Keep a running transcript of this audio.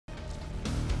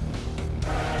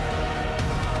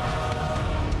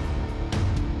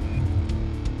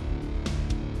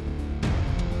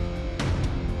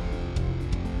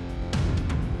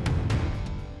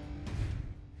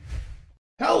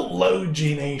Hello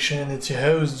G Nation, it's your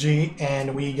host G,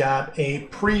 and we got a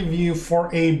preview for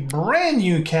a brand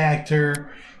new character,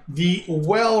 the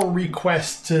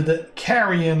well-requested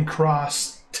Karrion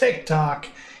Kross TikTok.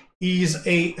 He's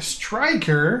a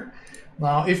striker.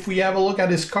 Now, if we have a look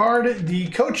at his card, the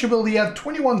coach ability at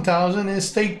 21,000 is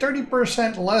take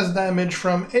 30% less damage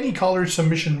from any color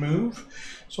submission move.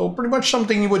 So pretty much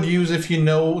something you would use if you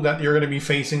know that you're going to be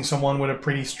facing someone with a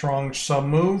pretty strong sub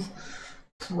move.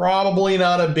 Probably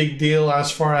not a big deal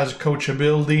as far as coach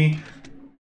ability.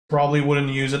 Probably wouldn't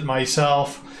use it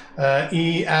myself.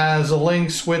 He has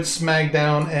links with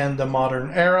SmackDown and the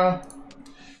Modern Era.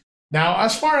 Now,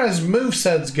 as far as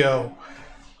movesets go,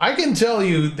 I can tell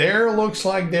you there looks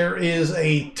like there is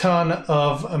a ton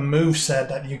of a moveset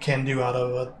that you can do out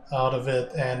of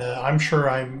it, and I'm sure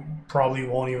I probably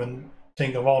won't even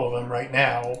think of all of them right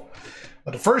now.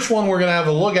 But the first one we're going to have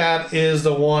a look at is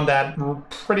the one that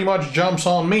pretty much jumps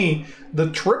on me,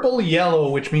 the triple yellow,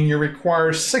 which means you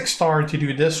require 6-star to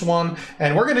do this one.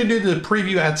 And we're going to do the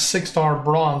preview at 6-star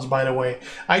bronze, by the way.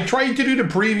 I tried to do the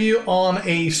preview on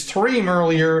a stream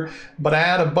earlier, but I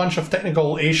had a bunch of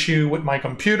technical issue with my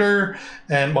computer.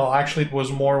 And, well, actually it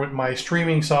was more with my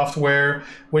streaming software,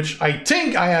 which I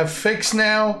think I have fixed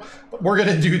now. But we're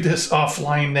going to do this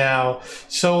offline now.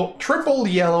 So triple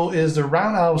yellow is the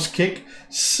roundhouse kick,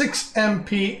 6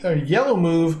 MP yellow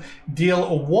move,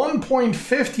 deal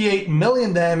 1.58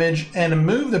 million damage, and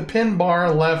move the pin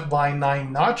bar left by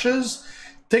 9 notches.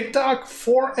 TikTok,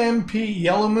 4 MP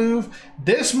yellow move.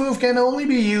 This move can only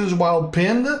be used while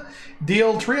pinned.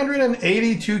 Deal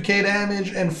 382k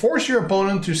damage and force your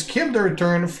opponent to skip their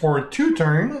turn for 2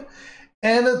 turns.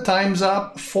 And time's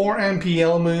up, 4 MP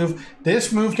yellow move.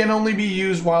 This move can only be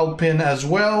used while pinned as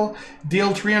well. Deal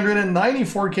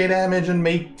 394k damage and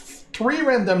make 3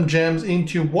 random gems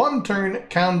into 1 turn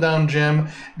countdown gem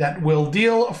that will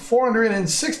deal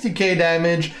 460k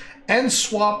damage and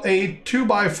swap a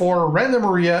 2x4 random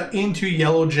area into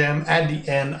yellow gem at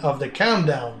the end of the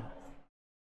countdown.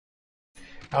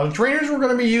 Now the trainers we're going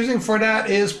to be using for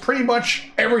that is pretty much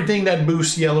everything that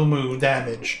boosts yellow move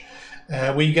damage.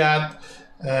 We got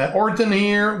Orton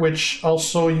here, which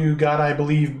also you got, I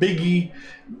believe, Biggie,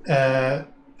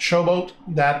 Showboat,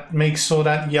 that makes so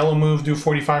that yellow move do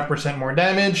 45% more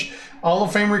damage. Hall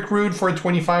of Fame Recruit for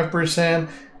 25%,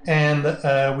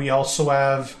 and we also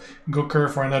have Gooker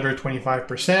for another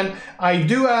 25%. I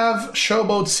do have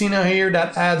Showboat Cena here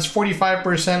that adds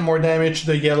 45% more damage to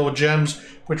the yellow gems,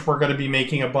 which we're going to be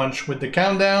making a bunch with the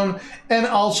countdown, and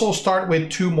also start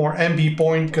with 2 more MP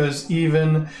points, because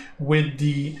even with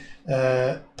the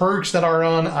perks that are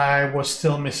on, I was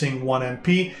still missing 1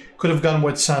 MP. Could have gone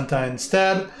with Santa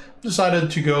instead. Decided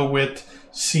to go with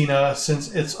Cena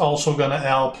since it's also gonna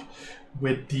help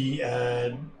with the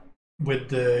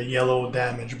yellow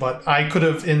damage. But I could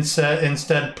have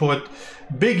instead put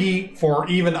Biggie for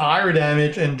even higher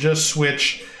damage and just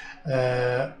switch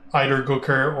either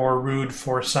Gooker or Rude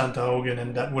for Santa Hogan,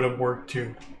 and that would have worked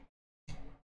too.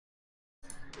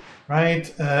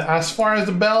 Right, as far as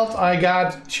the belt, I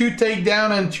got 2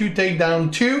 takedown and 2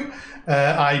 takedown 2.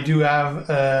 I do have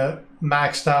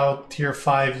maxed out tier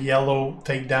 5 yellow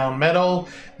takedown medal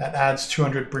that adds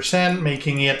 200%,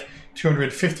 making it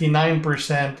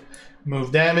 259%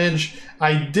 move damage.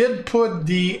 I did put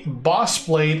the boss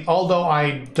plate, although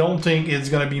I don't think it's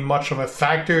going to be much of a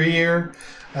factor here.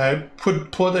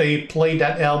 Put a plate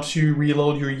that helps you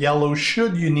reload your yellow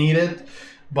should you need it,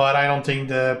 but I don't think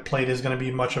the plate is going to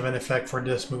be much of an effect for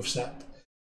this moveset.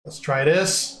 Let's try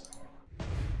this.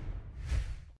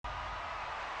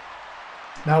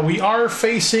 Now we are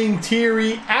facing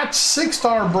Thierry at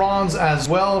 6-star bronze as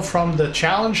well from the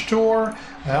Challenge Tour.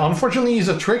 Unfortunately, he's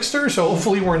a trickster, so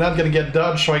hopefully we're not going to get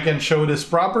dodged so I can show this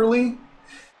properly.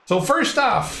 So first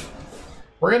off,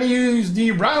 we're going to use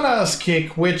the roundhouse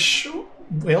kick, which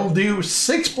will do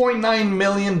 6.9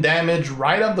 million damage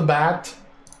right off the bat.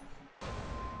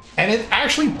 And it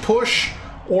actually push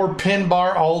or pin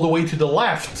bar all the way to the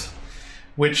left,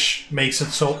 which makes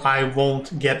it so I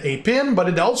won't get a pin, but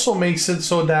it also makes it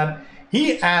so that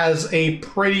he has a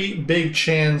pretty big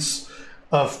chance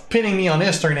of pinning me on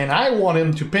his turn, and I want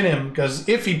him to pin him, because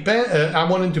if he I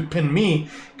want him to pin me,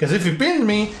 because if he pins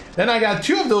me, then I got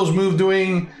 2 of those moves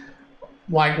doing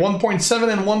like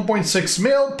 1.7 and 1.6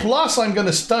 mil, plus I'm going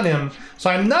to stun him. So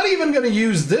I'm not even going to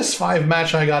use this 5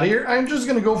 match I got here. I'm just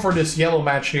going to go for this yellow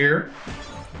match here.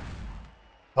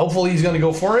 Hopefully he's going to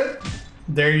go for it.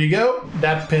 There you go.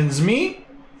 That pins me.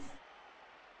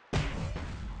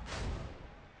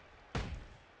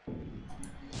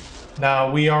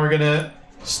 Now we are going to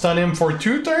stun him for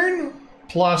 2 turns,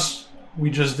 plus we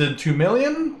just did 2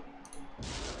 million.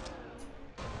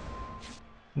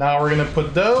 Now we're gonna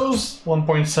put those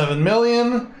 1.7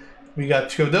 million. We got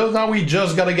 2 of those. Now we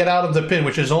just gotta get out of the pin,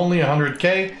 which is only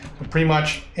 100k. So pretty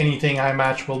much anything I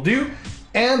match will do.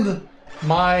 And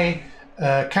my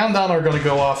countdown are gonna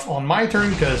go off on my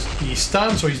turn because he's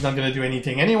stunned, so he's not gonna do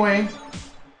anything anyway.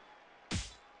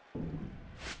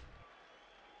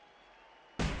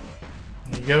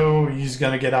 There you go. He's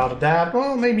gonna get out of that.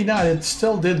 Well, maybe not. It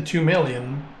still did 2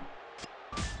 million.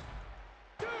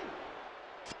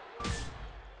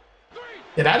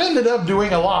 Yeah, that ended up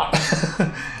doing a lot.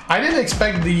 I didn't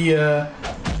expect the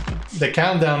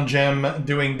countdown gem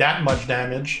doing that much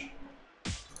damage.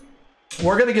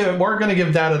 We're gonna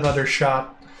give that another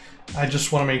shot. I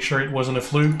just want to make sure it wasn't a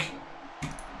fluke.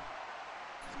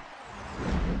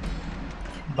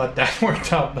 But that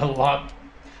worked out a lot.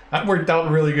 That worked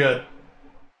out really good.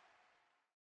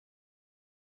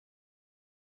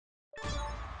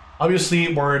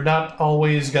 Obviously, we're not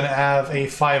always going to have a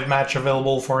 5 match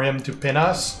available for him to pin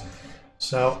us,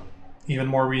 so even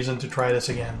more reason to try this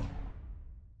again.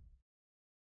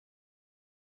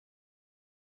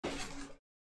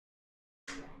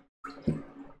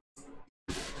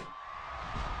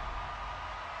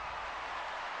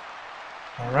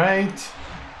 All right.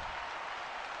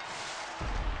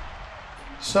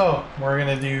 So, we're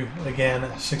going to do, again,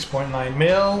 6.9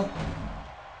 mil.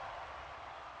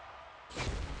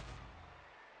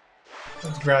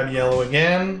 Let's grab yellow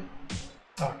again.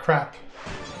 Oh crap.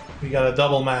 We got a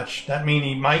double match. That means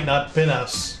he might not pin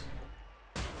us.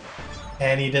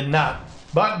 And he did not.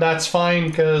 But that's fine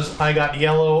because I got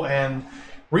yellow and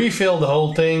refilled the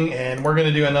whole thing, and we're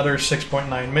gonna do another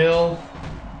 6.9 mil.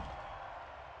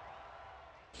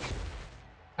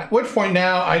 At which point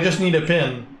now I just need a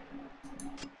pin.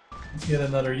 Let's get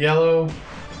another yellow.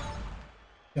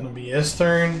 Gonna be his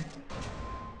turn.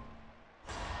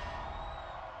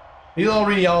 He's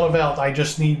already out of health. I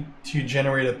just need to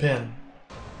generate a pin.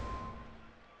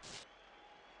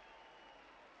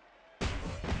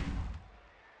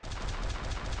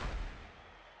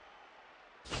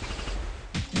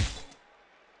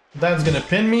 That's gonna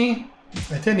pin me.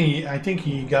 I think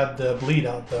he got the bleed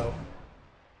out though.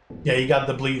 Yeah, he got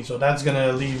the bleed, so that's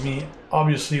gonna leave me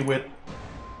obviously with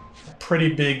a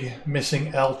pretty big missing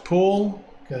health pool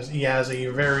because he has a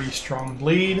very strong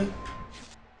bleed.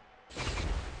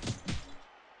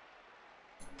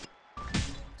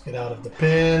 Get out of the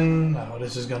pin. Now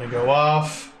this is going to go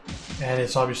off. And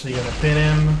it's obviously going to pin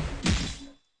him.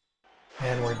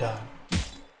 And we're done.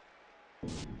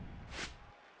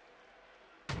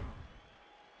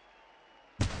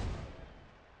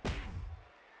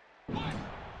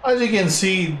 As you can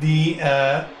see,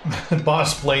 the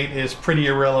boss plate is pretty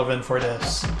irrelevant for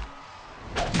this.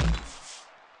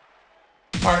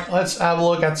 Alright, let's have a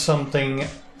look at something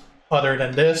other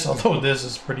than this, although this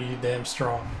is pretty damn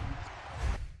strong.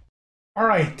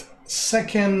 Alright,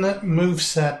 second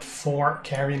moveset for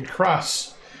Karrion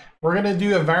Kross. We're going to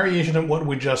do a variation of what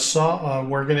we just saw.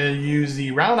 We're going to use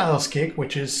the roundhouse kick,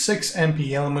 which is 6 MP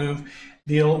yellow move,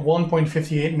 deal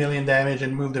 1.58 million damage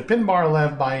and move the pin bar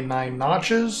left by 9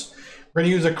 notches. We're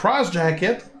going to use a cross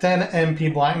jacket, 10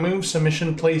 MP black move,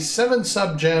 submission, place 7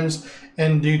 sub gems,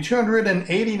 and do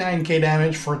 289k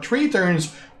damage for 3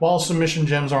 turns while submission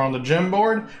gems are on the gem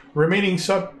board. Remaining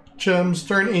sub gems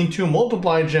turn into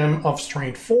multiply gem of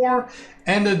strength 4,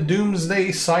 and a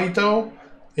Doomsday Saito,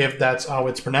 if that's how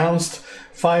it's pronounced,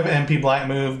 5 MP black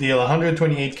move, deal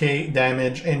 128k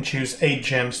damage, and choose 8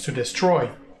 gems to destroy.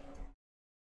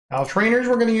 Now trainers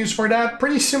we're going to use for that,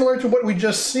 pretty similar to what we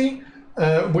just saw.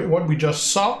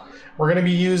 We're going to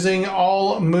be using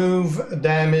all move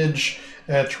damage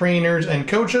trainers and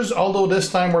coaches, although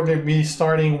this time we're going to be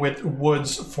starting with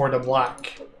woods for the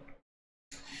black.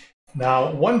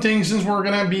 Now, one thing, since we're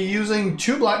going to be using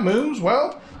 2 black moves,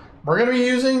 well, we're going to be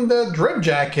using the drip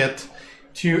jacket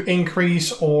to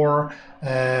increase or,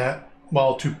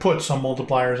 well, to put some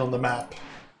multipliers on the map.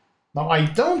 Now,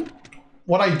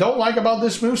 what I don't like about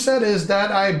this moveset is that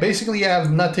I basically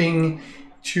have nothing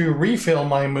to refill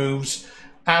my moves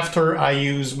after I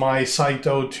use my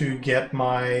Saito to get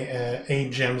my 8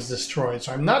 gems destroyed.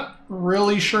 So I'm not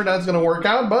really sure that's going to work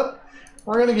out, but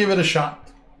we're going to give it a shot.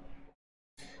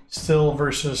 Still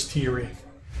versus theory.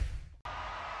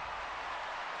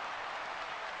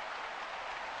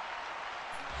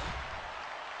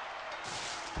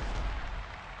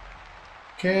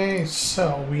 Okay,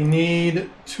 so we need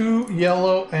 2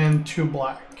 yellow and 2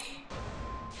 black.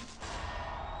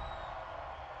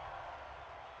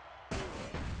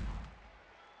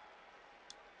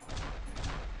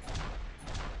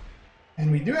 And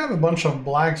we do have a bunch of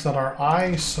blacks that are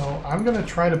eyes, so I'm going to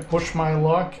try to push my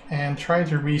luck and try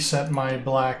to reset my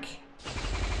black.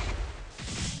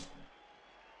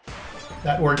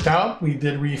 that worked out. We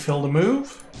did refill the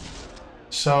move.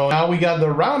 So now we got the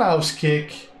roundhouse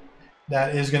kick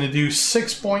that is going to do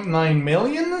 6.9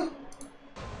 million.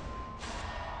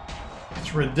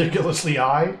 It's ridiculously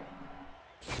high.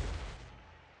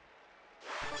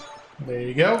 There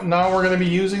you go. Now we're going to be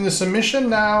using the submission.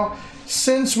 Now,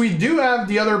 since we do have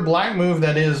the other black move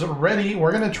that is ready,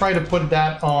 we're going to try to put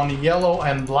that on yellow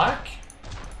and black.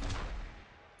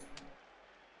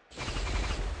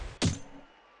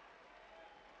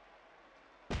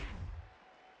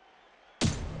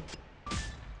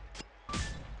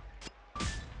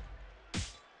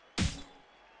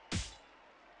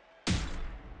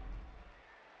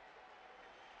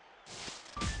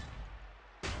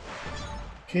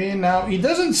 Okay, now he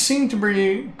doesn't seem to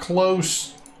be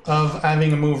close of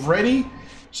having a move ready,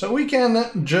 so we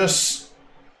can just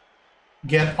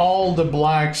get all the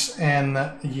blacks and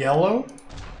yellow.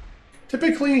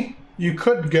 Typically, you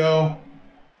could go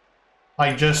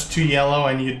like just to yellow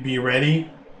and you'd be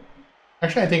ready.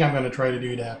 Actually, I think I'm going to try to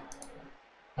do that.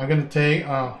 I'm going to take...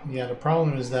 Oh, yeah, the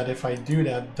problem is that if I do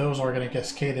that, those are going to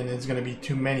cascade and it's going to be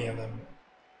too many of them.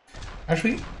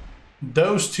 Actually,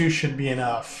 those two should be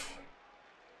enough.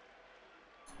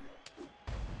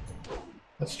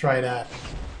 Let's try that.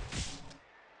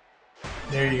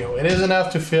 There you go. It is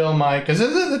enough to fill my... Because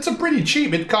it's a pretty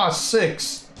cheap. It costs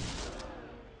 6.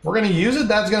 We're going to use it.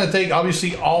 That's going to take,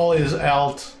 obviously, all his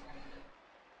health.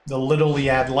 The little he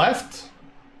had left.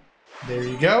 There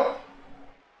you go.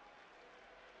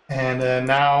 And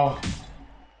now...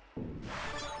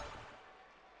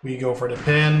 we go for the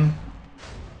pin.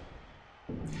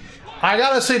 I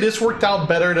gotta say, this worked out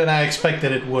better than I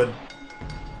expected it would.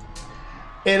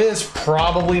 It is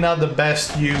probably not the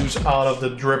best use out of the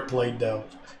drip blade though.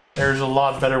 There's a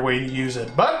lot better way to use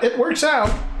it, but it works out.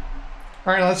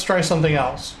 All right, let's try something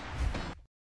else.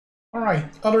 All right,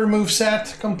 other move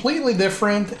set, completely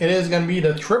different. It is going to be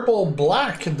the triple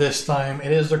black this time.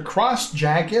 It is the Kross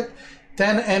jacket,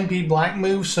 10 MP black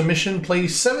move, submission,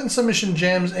 place 7 submission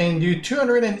gems and do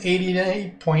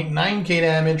 288.9k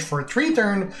damage for 3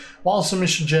 turns while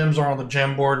submission gems are on the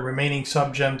gem board. Remaining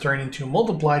sub gem turn into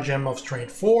multiply gem of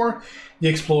strength 4. The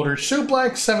Exploder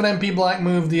Suplex, 7 MP black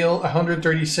move, deal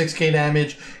 136k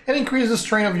damage and increase the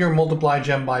strength of your multiply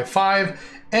gem by 5.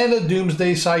 And the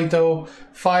Doomsday Saito,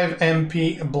 5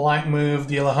 MP black move,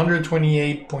 deal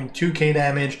 128.2k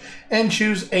damage and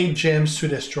choose 8 gems to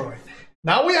destroy.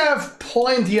 Now we have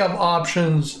plenty of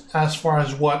options as far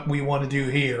as what we want to do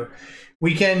here.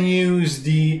 We can use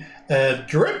the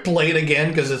drip blade again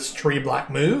because it's 3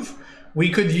 black move. We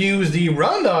could use the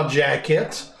Ronda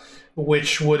jacket,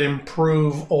 which would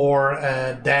improve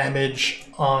our damage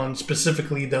on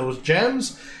specifically those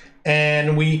gems.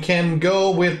 And we can go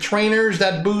with trainers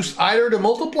that boost either the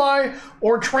multiply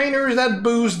or trainers that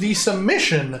boost the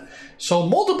submission. So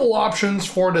multiple options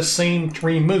for the same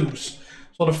 3 moves.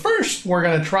 So the first we're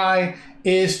going to try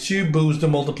is to boost the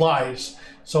multiplies.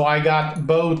 So I got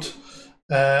both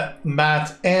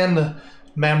Matt and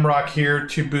Memrock here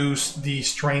to boost the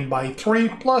strain by 3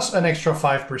 plus an extra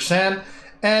 5%.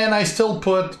 And I still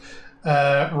put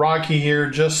Rocky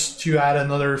here just to add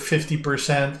another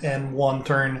 50% and 1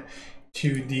 turn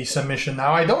to the submission.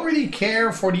 Now I don't really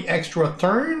care for the extra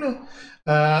turn.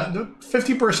 The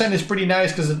 50% is pretty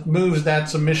nice because it moves that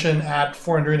submission at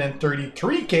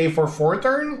 433k for 4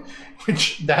 turn,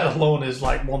 which that alone is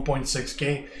like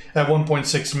 1.6k at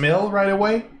 1.6 mil right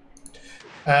away.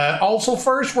 Also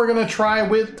first we're going to try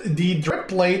with the drip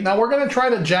blade. Now we're going to try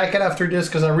the jacket after this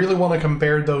because I really want to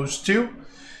compare those two,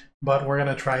 but we're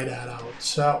going to try that out.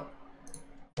 So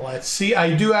let's see.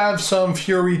 I do have some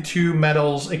Fury 2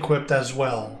 medals equipped as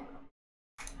well.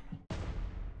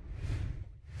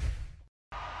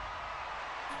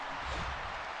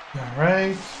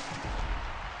 Alright.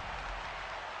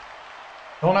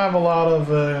 Don't have a lot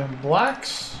of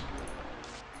blacks.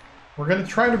 We're going to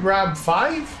try to grab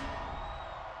 5.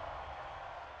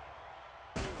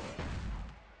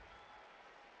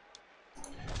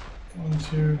 1,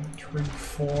 2, 3,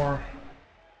 4,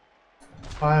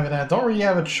 5, and I don't really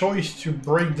have a choice to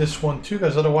break this one too,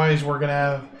 because otherwise we're going to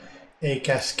have a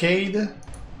cascade.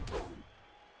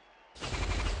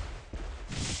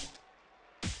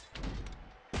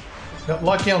 Got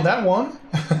lucky on that one.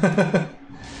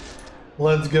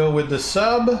 Let's go with the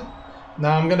sub.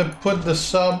 Now I'm going to put the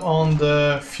sub on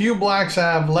the few blacks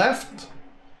I have left.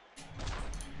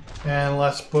 And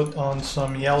let's put on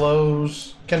some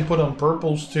yellows. Can put on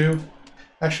purples too.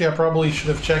 Actually, I probably should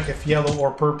have checked if yellow or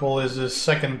purple is his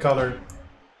second color.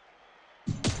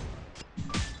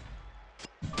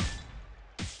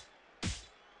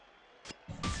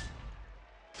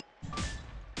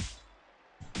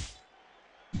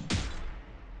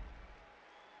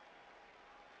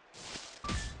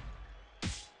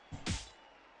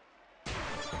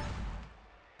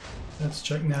 Let's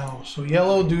check now. So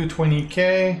yellow do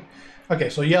 20k. Okay,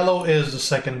 so yellow is the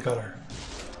second color.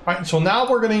 Alright, so now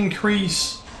we're going to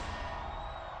increase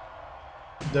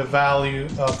the value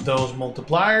of those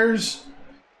multipliers.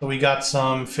 So we got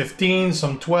some 15,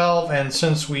 some 12, and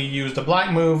since we used the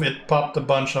black move, it popped a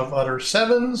bunch of other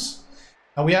 7s.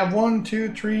 Now we have 1,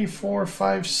 2, 3, 4,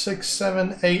 5, 6,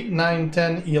 7, 8, 9,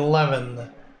 10, 11.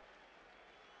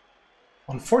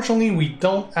 Unfortunately, we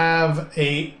don't have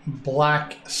a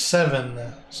black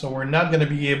 7, so we're not going to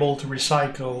be able to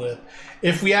recycle it.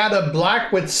 If we had a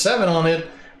black with 7 on it,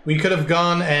 we could have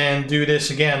gone and do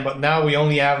this again, but now we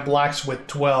only have blacks with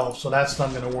 12, so that's not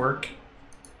going to work.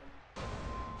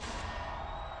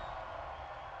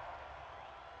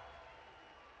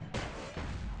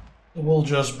 We'll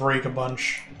just break a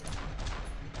bunch.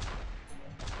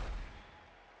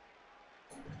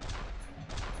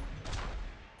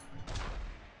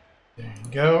 There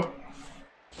you go.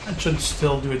 That should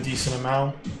still do a decent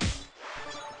amount.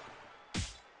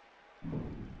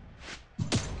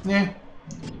 Yeah.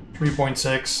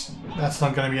 3.6. That's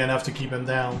not going to be enough to keep him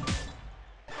down.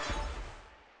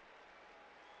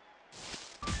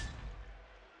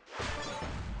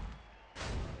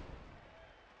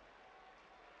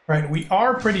 Right, we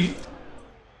are pretty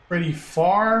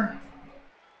far.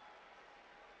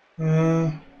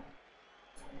 I'm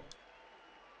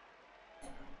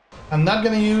not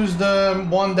going to use the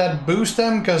one that boosts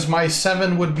them because my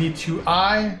 7 would be too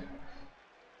high.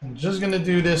 I'm just going to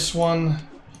do this one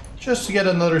just to get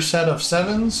another set of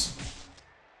 7s.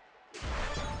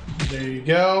 There you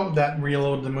go. That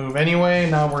reload the move anyway.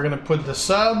 Now we're going to put the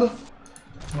sub.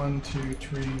 1, 2,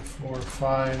 3, 4,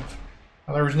 5.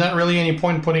 Now, there's not really any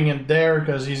point putting it there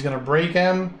because he's going to break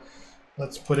him.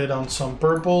 Let's put it on some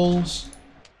purples.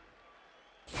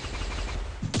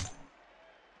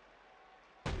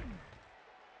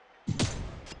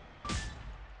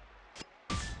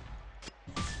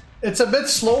 It's a bit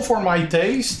slow for my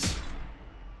taste.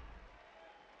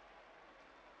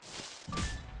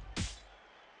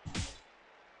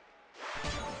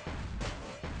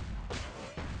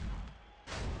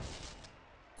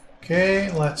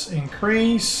 Okay, let's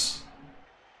increase.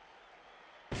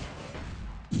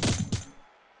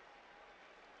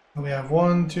 We have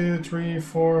 1, 2, 3,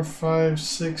 4, 5,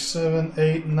 6, 7,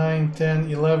 8, 9, 10,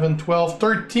 11, 12,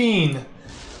 13.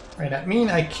 Right, that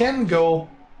means I can go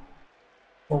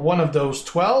for one of those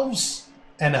 12s,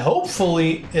 and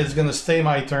hopefully it's gonna stay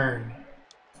my turn.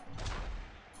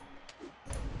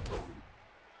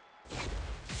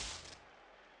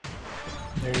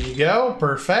 There you go,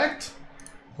 perfect.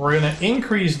 We're gonna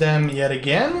increase them yet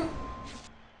again.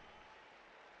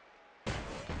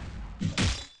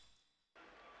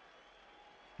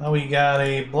 Now we got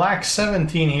a black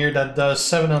 17 here that does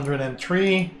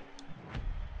 703.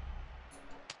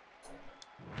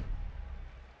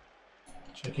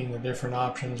 Checking the different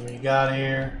options we got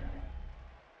here.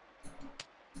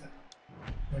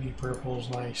 20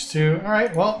 purple's nice too.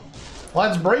 Alright, well,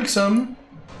 let's break some.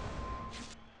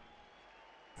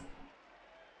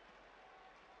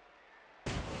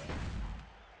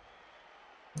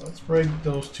 Let's break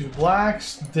those 2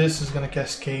 blacks. This is going to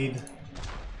cascade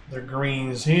the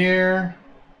greens here.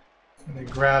 I'm going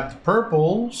to grab the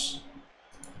purples.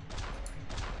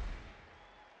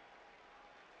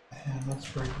 And let's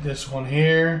break this one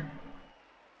here.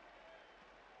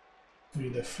 Maybe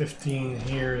the 15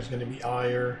 here is going to be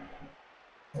higher.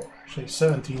 Oh, actually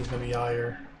 17 is going to be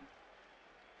higher.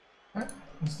 Alright,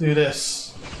 let's do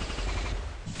this.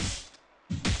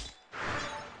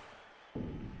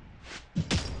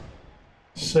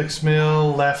 $6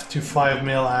 mil left to 5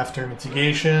 mil after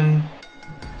mitigation.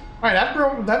 Alright,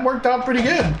 that worked out pretty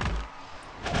good.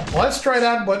 Let's try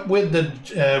that, but with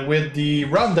the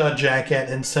Ronda jacket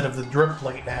instead of the drip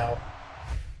plate now.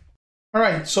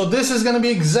 Alright, so this is going to be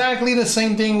exactly the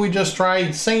same thing we just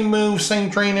tried. Same move, same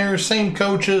trainers, same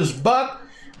coaches, but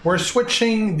we're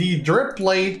switching the drip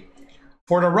plate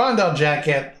for the Ronda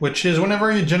jacket, which is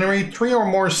whenever you generate 3 or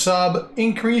more sub,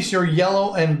 increase your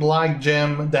yellow and black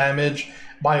gem damage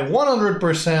by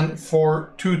 100%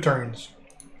 for 2 turns.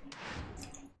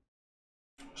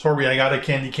 Sorry, I got a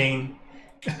candy cane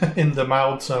in the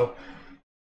mouth, so.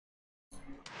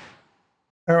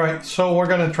 Alright, so we're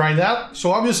gonna try that.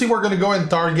 So obviously we're gonna go and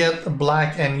target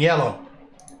black and yellow.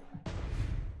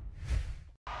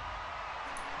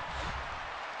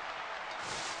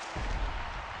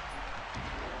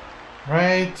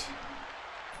 Right.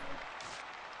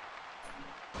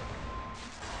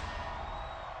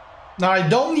 Now I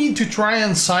don't need to try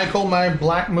and cycle my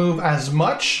black move as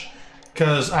much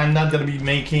because I'm not going to be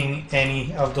making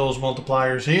any of those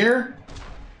multipliers here.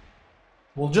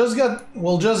 We'll just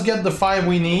get the 5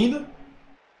 we need.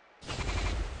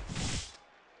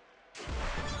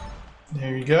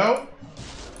 There you go.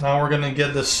 Now we're gonna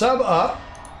get the sub up.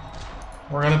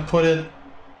 We're gonna put it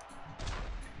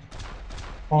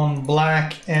on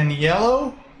black and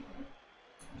yellow.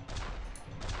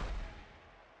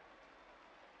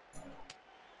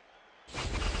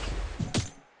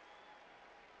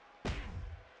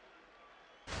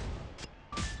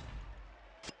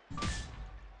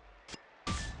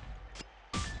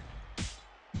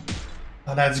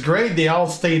 Now that's great, they all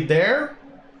stayed there.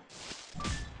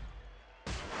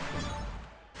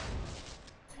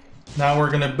 Now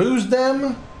we're gonna boost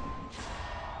them.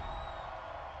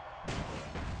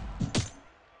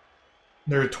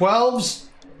 They're 12s,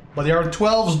 but they are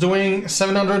 12s doing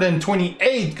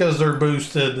 728 because they're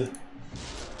boosted.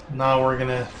 Now we're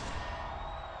gonna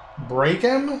break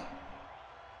them.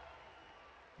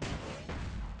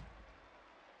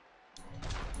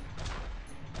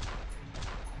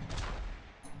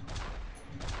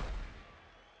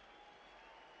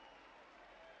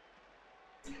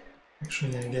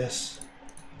 Actually, I guess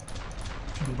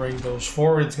I can break those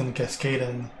forward. It's gonna cascade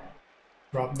and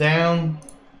drop down.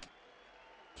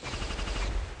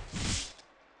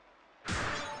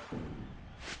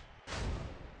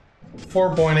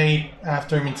 $4.8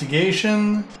 after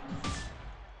mitigation.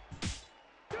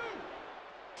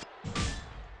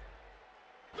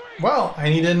 Well, I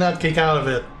need a nut kick out of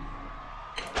it.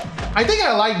 I think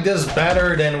I like this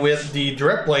better than with the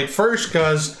drip plate. First,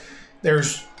 because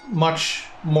there's much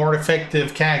more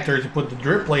effective character to put the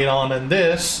drip plate on than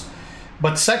this.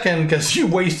 But second, because you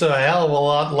waste a hell of a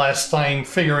lot less time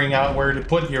figuring out where to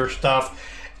put your stuff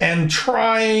and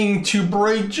trying to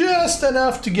break just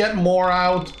enough to get more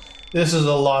out. This is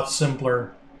a lot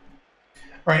simpler.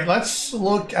 Alright, let's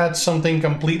look at something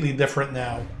completely different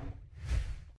now.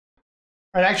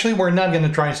 Alright, actually we're not going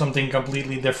to try something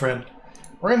completely different.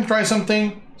 We're going to try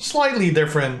something slightly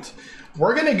different.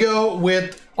 We're going to go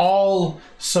with all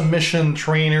submission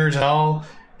trainers and all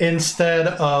instead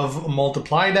of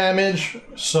multiply damage.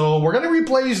 So we're going to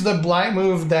replace the black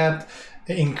move that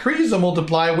increase the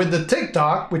multiply with the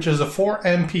Tock, which is a 4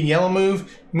 MP yellow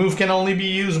move. Move can only be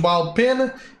used while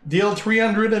pinned, deal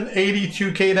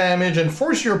 382k damage, and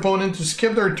force your opponent to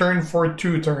skip their turn for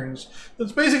 2 turns.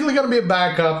 It's basically going to be a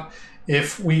backup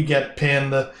if we get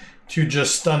pinned to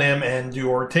just stun him and do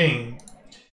our thing.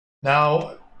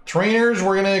 Now, trainers,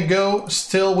 we're going to go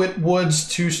still with woods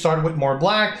to start with more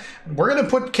black. We're going to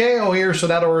put KO here so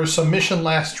that our submission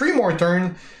lasts 3 more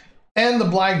turns. And the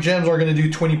black gems are going to do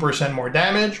 20% more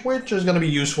damage, which is going to be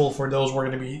useful for those we're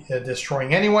going to be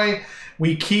destroying anyway.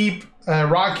 We keep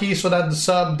Rocky so that the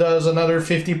sub does another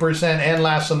 50% and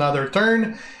lasts another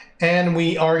turn. And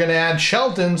we are going to add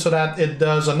Shelton so that it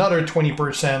does another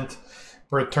 20%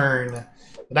 per turn.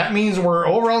 That means we're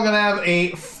overall going to have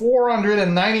a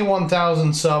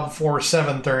 491,000 sub for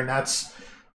 7 turn. That's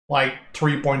like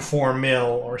 3.4 mil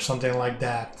or something like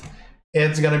that.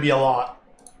 It's going to be a lot.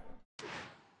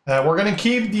 We're going to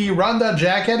keep the Ronda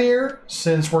jacket here,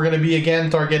 since we're going to be again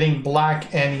targeting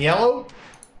black and yellow.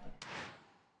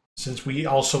 Since we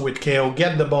also with KO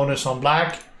get the bonus on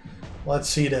black. Let's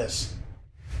see this.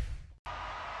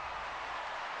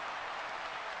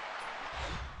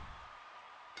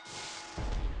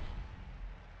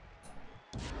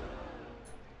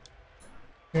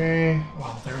 Okay,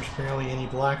 well, there's barely any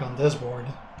black on this board.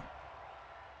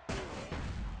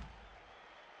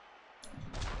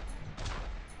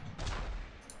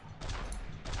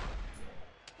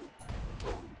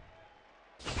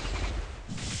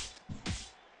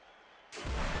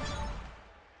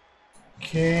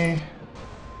 Okay.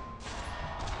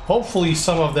 Hopefully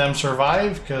some of them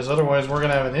survive, because otherwise we're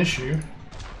gonna have an issue.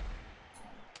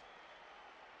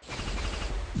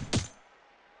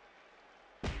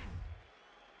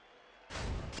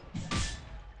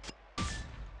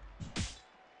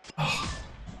 Oh,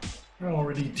 they're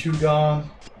already 2 gone.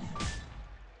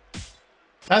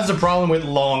 That's the problem with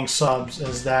long subs,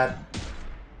 is that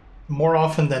more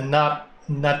often than not,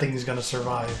 nothing is gonna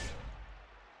survive.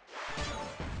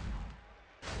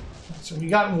 So we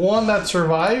got 1 that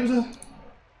survived.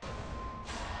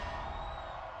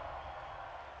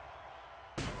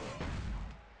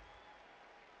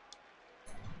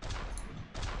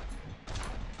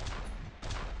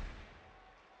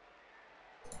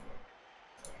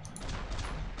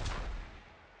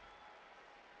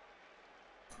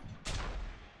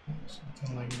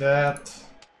 Something like that.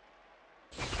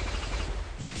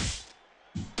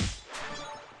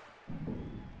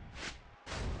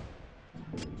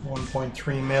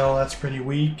 $1.3 mil, that's pretty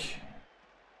weak.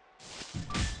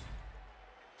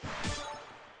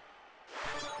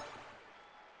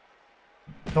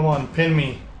 Come on, pin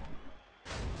me.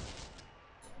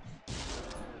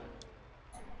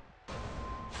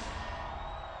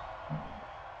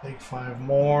 Take 5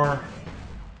 more.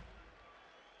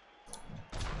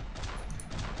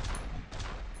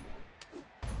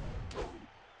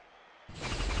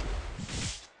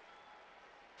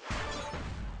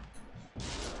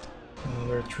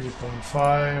 Another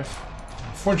 3.5.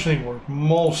 Unfortunately, we're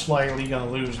most likely gonna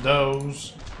lose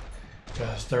those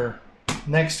because they're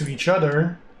next to each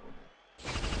other.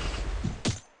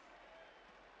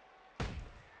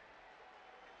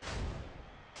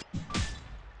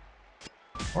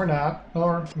 Or not,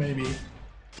 or maybe.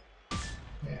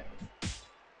 Yeah.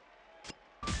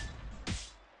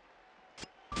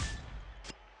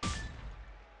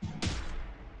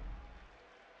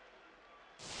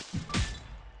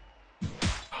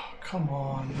 Oh, come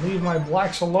on, leave my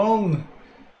blacks alone.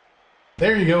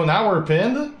 There you go, now we're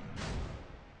pinned.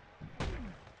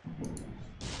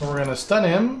 So we're gonna stun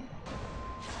him.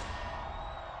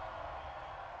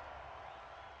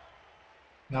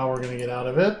 Now we're gonna get out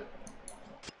of it.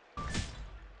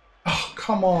 Oh,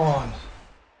 come on.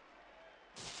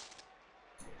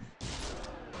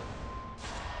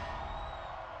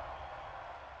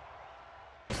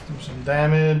 Let's do some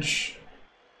damage.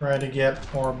 Try to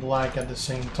get more black at the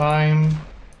same time.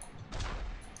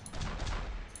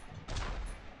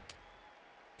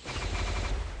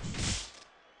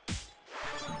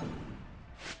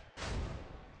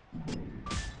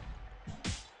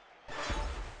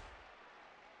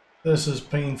 This is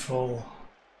painful.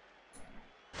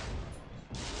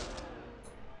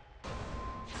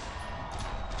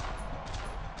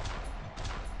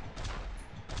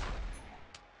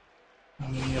 How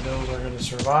many of those are going to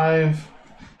survive?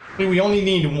 I mean, we only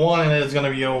need one and it's going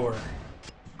to be over.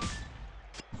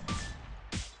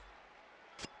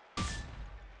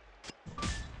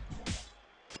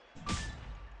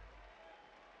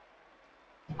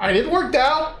 Alright, it worked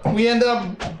out. We end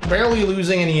up barely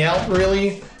losing any health,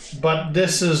 really. But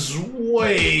this is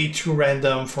way too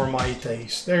random for my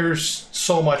taste. There's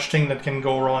so much thing that can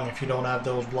go wrong if you don't have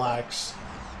those blacks.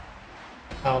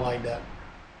 I don't like that.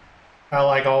 I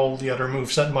like all the other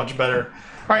moveset much better.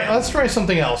 Alright, let's try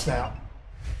something else now.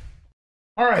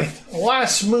 Alright,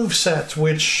 last moveset,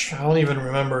 which I don't even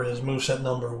remember is moveset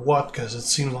number what, because it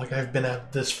seems like I've been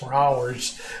at this for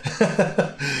hours.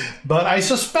 But I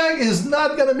suspect is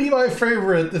not going to be my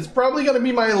favorite. It's probably going to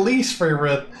be my least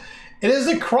favorite. It is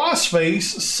a crossface,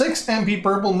 6 MP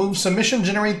purple move submission,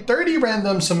 generate 30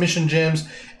 random submission gems,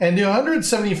 and do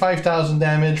 175,000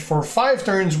 damage for 5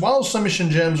 turns while submission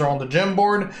gems are on the gem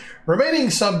board. Remaining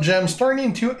sub gems turn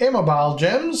into immobile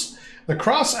gems. The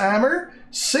cross hammer,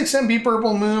 6 MP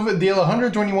purple move, deal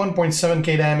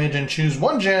 121.7k damage and choose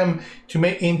 1 gem to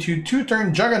make into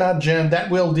 2-turn juggernaut gem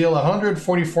that will deal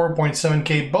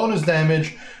 144.7k bonus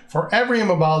damage for every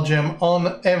immobile gem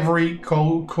on every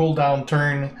countdown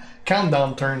turn,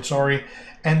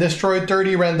 and destroy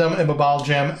 30 random immobile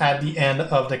gem at the end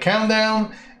of the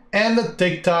countdown. And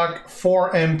the Tock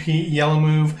 4 MP yellow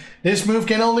move. This move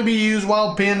can only be used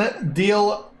while pinned,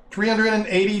 deal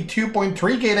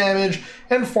 382.3k damage,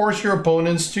 and force your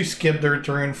opponents to skip their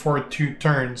turn for 2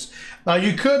 turns. Now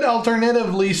you could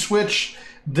alternatively switch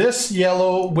this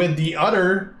yellow with the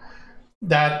other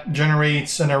that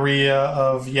generates an area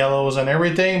of yellows and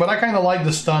everything, but I kind of like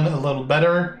the stun a little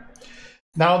better.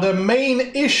 Now the main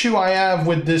issue I have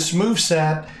with this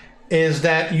moveset is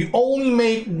that you only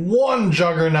make 1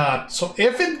 juggernaut, so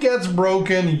if it gets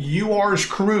broken you are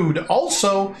screwed.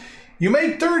 Also, you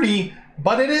make 30,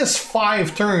 but it is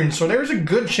 5 turns, so there's a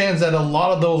good chance that a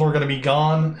lot of those are going to be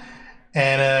gone,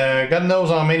 and God knows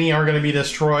how many are going to be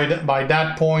destroyed by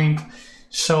that point.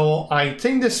 So I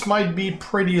think this might be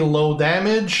pretty low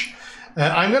damage.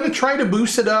 I'm going to try to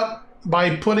boost it up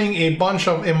by putting a bunch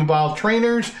of immobile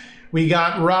trainers. We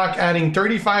got Rock adding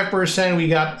 35%, we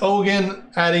got Ogan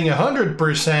adding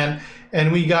 100%,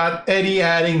 and we got Eddie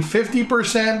adding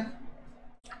 50%.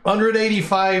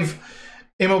 185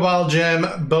 immobile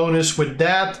gem bonus with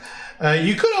that.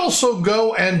 You could also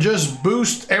go and just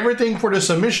boost everything for the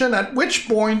submission, at which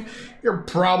point you're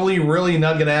probably really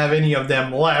not going to have any of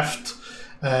them left.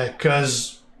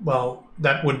 Because, well,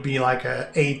 that would be like a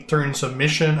 8-turn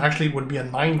submission. Actually, it would be a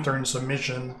 9-turn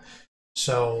submission.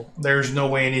 So there's no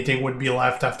way anything would be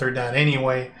left after that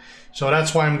anyway. So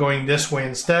that's why I'm going this way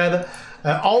instead.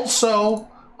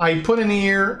 Also, I put in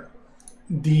here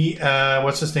the,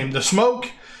 what's his name? The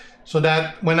smoke. So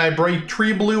that when I break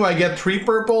 3 blue, I get 3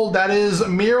 purple. That is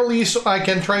merely so I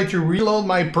can try to reload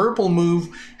my purple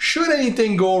move should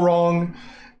anything go wrong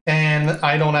and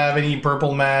I don't have any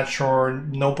purple match or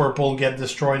no purple get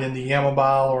destroyed in the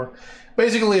immobile, or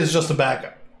basically it's just a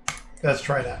backup. Let's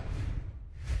try that.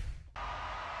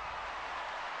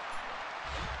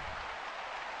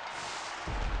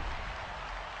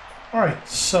 Alright,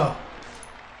 so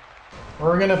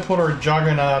we're gonna put our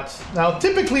Juggernaut. Now,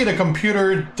 typically the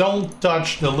computer don't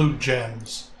touch the loot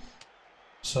gems.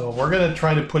 So we're gonna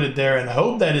try to put it there and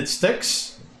hope that it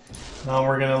sticks. Now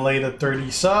we're gonna lay the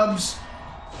 30 subs.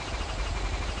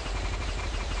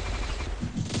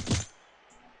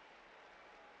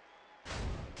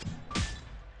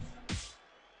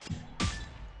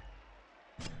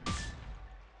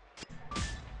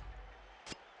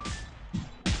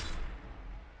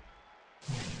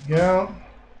 Go.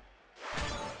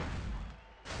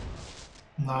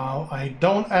 Now I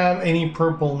don't have any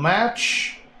purple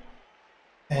match,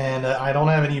 and I don't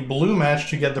have any blue match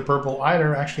to get the purple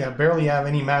either. Actually, I barely have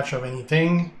any match of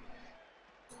anything.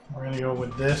 We're gonna go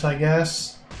with this, I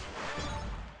guess.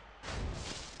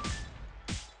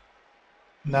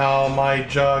 Now my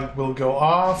jug will go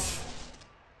off.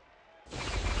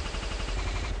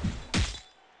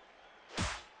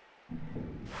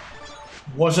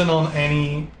 Wasn't on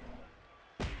any.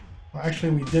 Well,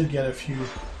 actually, we did get a few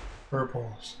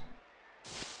purples.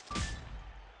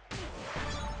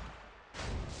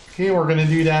 Okay, we're gonna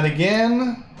do that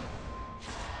again.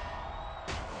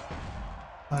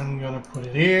 I'm gonna put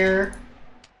it here.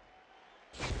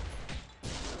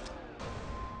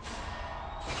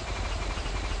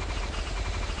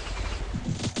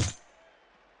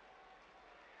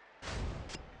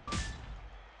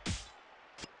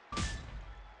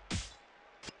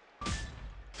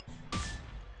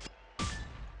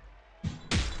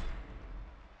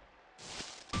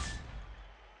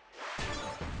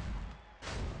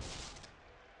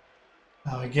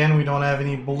 Now again, we don't have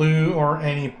any blue or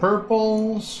any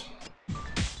purples.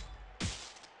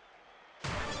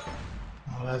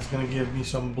 Oh, that's gonna give me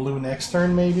some blue next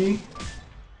turn, maybe.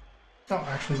 Oh,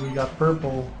 actually, we got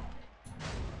purple.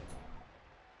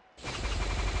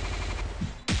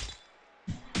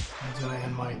 That's gonna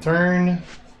end my turn.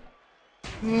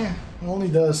 Yeah, it only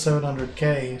does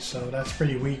 700k, so that's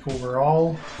pretty weak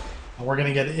overall. And we're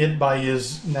gonna get hit by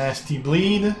his nasty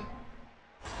bleed.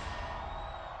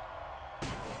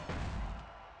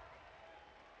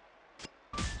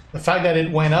 The fact that it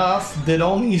went off, did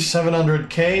only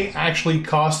 700k, actually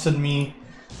costed me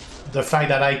the fact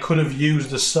that I could have used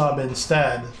the sub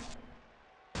instead.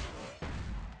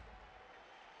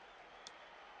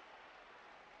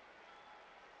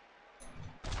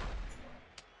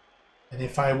 And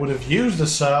if I would have used the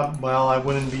sub, well, I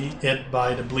wouldn't be hit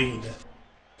by the bleed.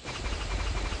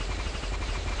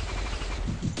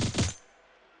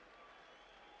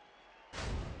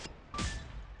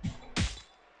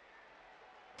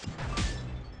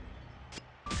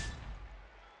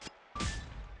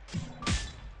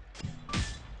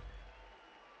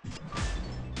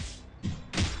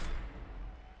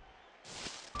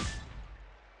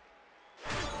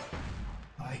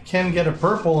 Can get a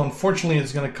purple. Unfortunately,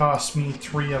 it's going to cost me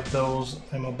 3 of those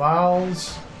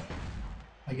immobiles.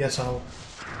 I guess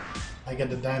I get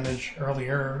the damage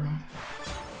earlier.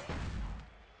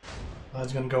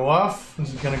 That's going to go off.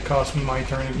 This is going to cost me my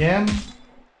turn again.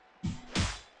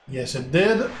 Yes, it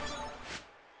did.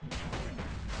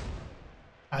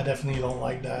 I definitely don't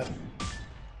like that.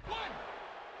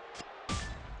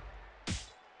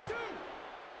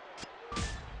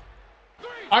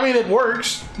 I mean, it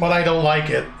works, but I don't like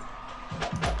it.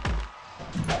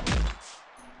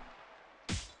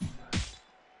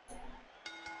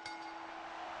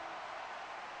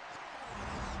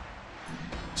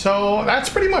 So that's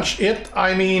pretty much it.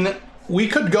 I mean, we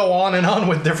could go on and on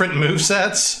with different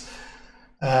movesets.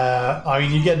 I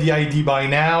mean, you get the idea by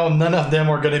now. None of them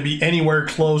are going to be anywhere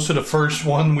close to the first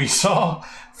one we saw.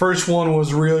 First one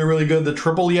was really, really good. The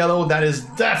triple yellow, that is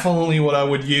definitely what I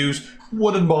would use.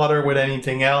 Wouldn't bother with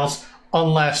anything else,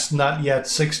 unless not yet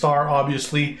 6-star,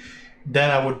 obviously. Then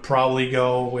I would probably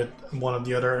go with one of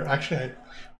the other. Actually,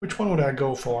 which one would I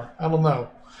go for? I don't know.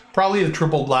 Probably the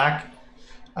triple black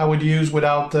I would use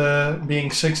without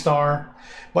being 6-star.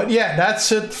 But yeah, that's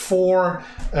it for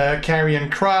Karrion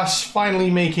Kross, finally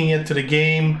making it to the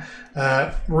game.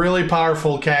 Really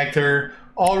powerful character,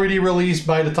 already released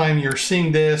by the time you're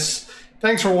seeing this.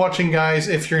 Thanks for watching, guys.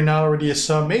 If you're not already a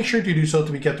sub, make sure to do so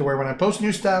to be kept aware when I post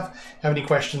new stuff. Have any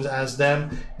questions, ask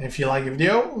them. And if you like the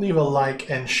video, leave a like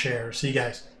and share. See you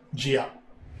guys. G out.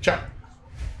 Ciao.